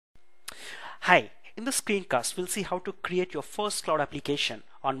Hi, in this screencast, we'll see how to create your first cloud application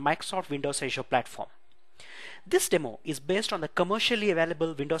on Microsoft Windows Azure platform. This demo is based on the commercially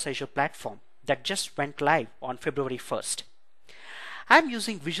available Windows Azure platform that just went live on February 1st. I'm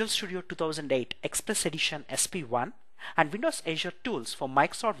using Visual Studio 2008 Express Edition SP1 and Windows Azure tools for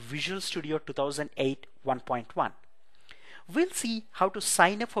Microsoft Visual Studio 2008 1.1. We'll see how to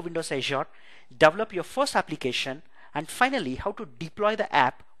sign up for Windows Azure, develop your first application, and finally how to deploy the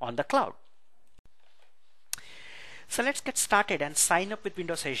app on the cloud. So let's get started and sign up with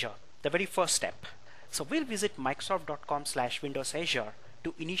Windows Azure, the very first step. So we'll visit microsoft.com/Windows Azure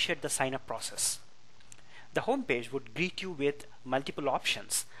to initiate the sign up process. The home page would greet you with multiple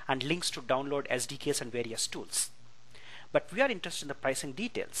options and links to download SDKs and various tools. But we are interested in the pricing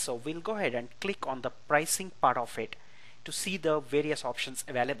details, so we'll go ahead and click on the pricing part of it to see the various options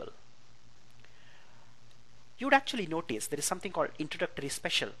available. You would actually notice there is something called Introductory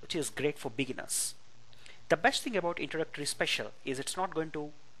Special, which is great for beginners. The best thing about Introductory Special is it's not going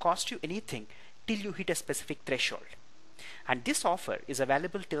to cost you anything till you hit a specific threshold. And this offer is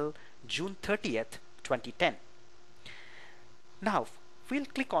available till June 30th, 2010. Now, we'll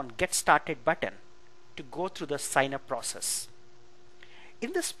click on Get Started button to go through the sign up process.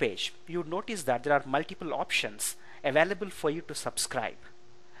 In this page, you'll notice that there are multiple options available for you to subscribe.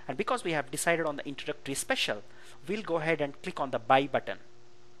 And because we have decided on the Introductory Special, we'll go ahead and click on the Buy button.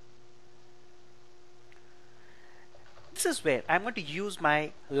 This is where I'm going to use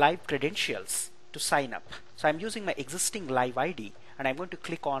my live credentials to sign up. So I'm using my existing live ID and I'm going to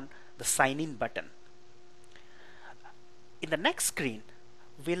click on the Sign In button. In the next screen,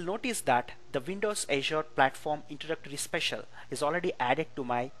 we'll notice that the Windows Azure Platform Introductory Special is already added to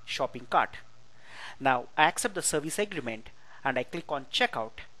my shopping cart. Now I accept the service agreement and I click on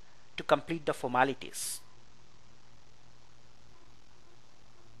Checkout to complete the formalities.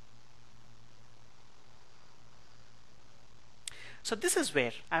 So this is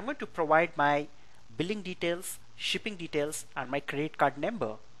where I'm going to provide my billing details, shipping details, and my credit card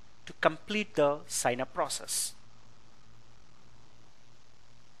number to complete the sign up process.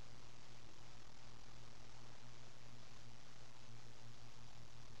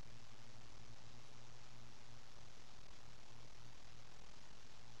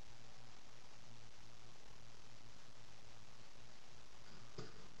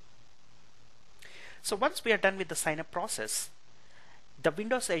 So once we are done with the sign up process, the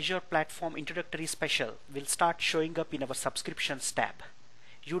Windows Azure Platform Introductory Special will start showing up in our Subscriptions tab.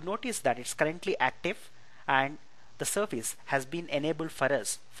 You notice that it's currently active and the service has been enabled for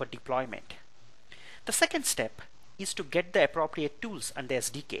us for deployment. The second step is to get the appropriate tools and the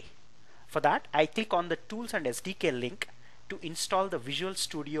SDK. For that, I click on the Tools and SDK link to install the Visual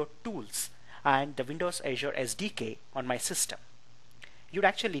Studio tools and the Windows Azure SDK on my system. You'd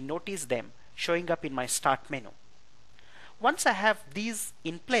actually notice them showing up in my Start menu. Once I have these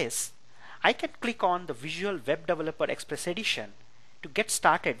in place, I can click on the Visual Web Developer Express Edition to get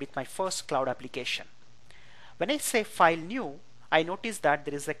started with my first cloud application. When I say File New, I notice that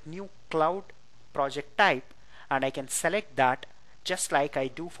there is a new cloud project type and I can select that just like I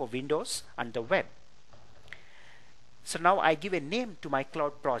do for Windows and the web. So now I give a name to my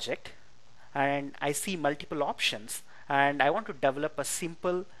cloud project and I see multiple options and I want to develop a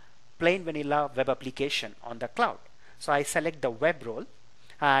simple plain vanilla web application on the cloud. So I select the web role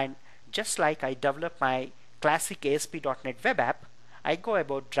and just like I develop my classic ASP.NET web app, I go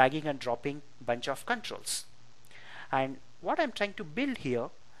about dragging and dropping bunch of controls. And what I'm trying to build here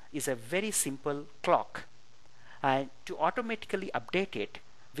is a very simple clock, and to automatically update it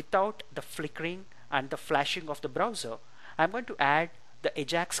without the flickering and the flashing of the browser, I'm going to add the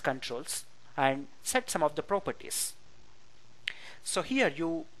Ajax controls and set some of the properties. So here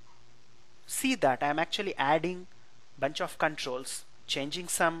you see that I'm actually adding bunch of controls, changing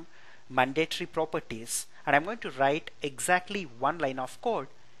some mandatory properties, and I'm going to write exactly one line of code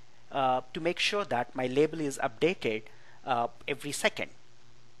to make sure that my label is updated every second.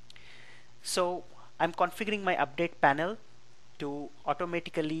 So I'm configuring my update panel to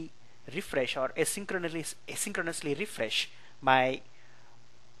automatically refresh or asynchronously refresh my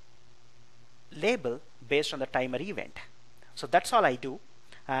label based on the timer event. So that's all I do,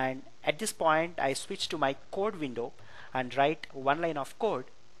 and at this point I switch to my code window and write one line of code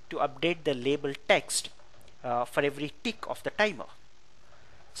to update the label text for every tick of the timer.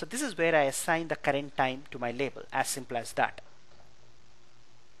 So this is where I assign the current time to my label, as simple as that.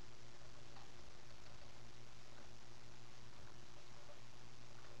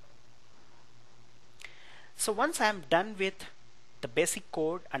 So once I am done with the basic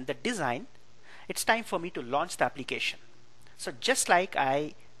code and the design, it's time for me to launch the application. So just like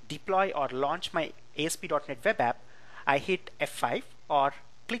I deploy or launch my ASP.NET Web App, I hit F5 or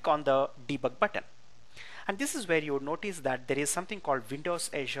click on the debug button. And this is where you would notice that there is something called Windows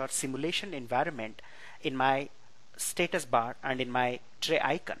Azure Simulation Environment in my status bar and in my tray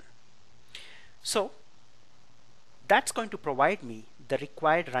icon. So that's going to provide me the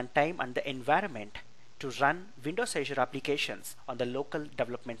required runtime and the environment to run Windows Azure applications on the local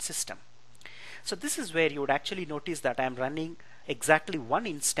development system. So this is where you would actually notice that I am running exactly one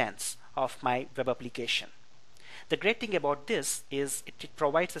instance of my web application. The great thing about this is it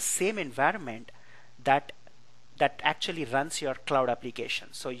provides the same environment that actually runs your cloud application.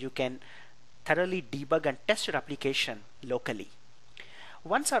 So you can thoroughly debug and test your application locally.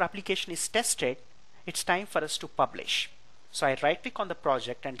 Once our application is tested, it's time for us to publish. So I right click on the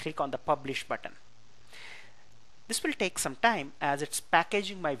project and click on the publish button. This will take some time as it's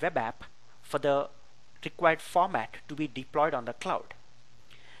packaging my web app for the required format to be deployed on the cloud.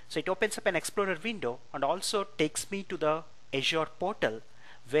 So it opens up an Explorer window and also takes me to the Azure portal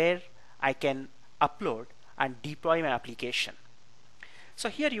where I can upload and deploy my application. So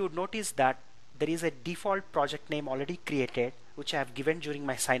here you would notice that there is a default project name already created, which I have given during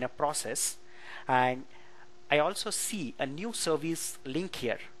my sign up process, and I also see a new service link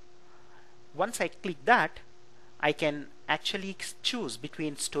here. Once I click that, I can actually choose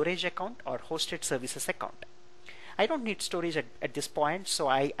between storage account or hosted services account. I don't need storage at this point, so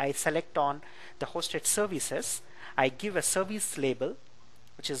I select on the hosted services. I give a service label,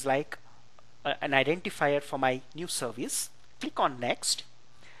 which is like an identifier for my new service. Click on next,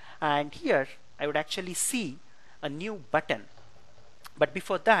 and here I would actually see a new button. But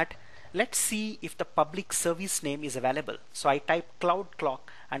before that, let's see if the public service name is available. So I type Cloud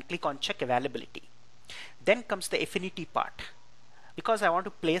Clock and click on check availability. Then comes the affinity part. Because I want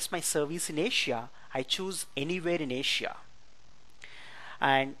to place my service in Asia, I choose anywhere in Asia.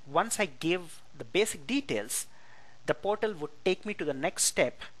 And once I give the basic details, the portal would take me to the next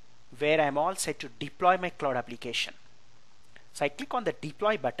step where I'm all set to deploy my cloud application. So I click on the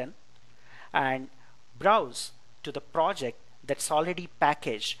deploy button and browse to the project that's already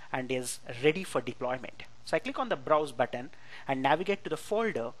packaged and is ready for deployment. So I click on the browse button and navigate to the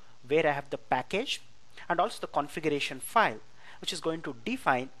folder where I have the package and also the configuration file, which is going to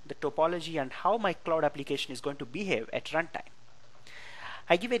define the topology and how my cloud application is going to behave at runtime.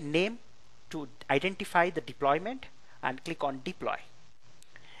 I give a name to identify the deployment and click on deploy.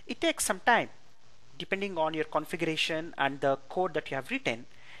 It takes some time depending on your configuration and the code that you have written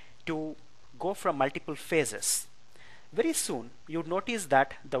to go from multiple phases. Very soon you'll notice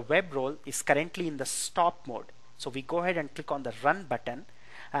that the web role is currently in the stop mode. So we go ahead and click on the run button,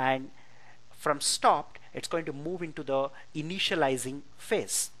 and from stopped it's going to move into the initializing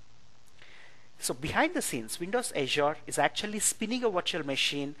phase. So behind the scenes, Windows Azure is actually spinning a virtual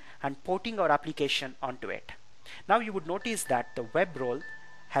machine and porting our application onto it. Now you would notice that the web role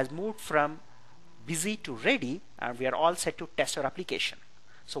has moved from busy to ready, and we are all set to test our application.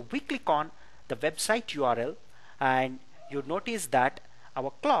 So we click on the website URL and you notice that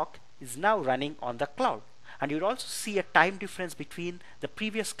our clock is now running on the cloud. And you'll also see a time difference between the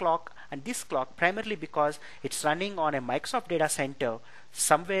previous clock and this clock, primarily because it's running on a Microsoft data center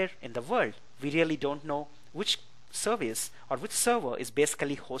somewhere in the world. We really don't know which service or which server is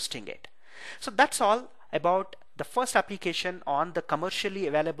basically hosting it. So that's all about the first application on the commercially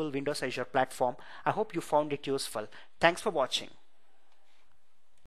available Windows Azure platform. I hope you found it useful. Thanks for watching.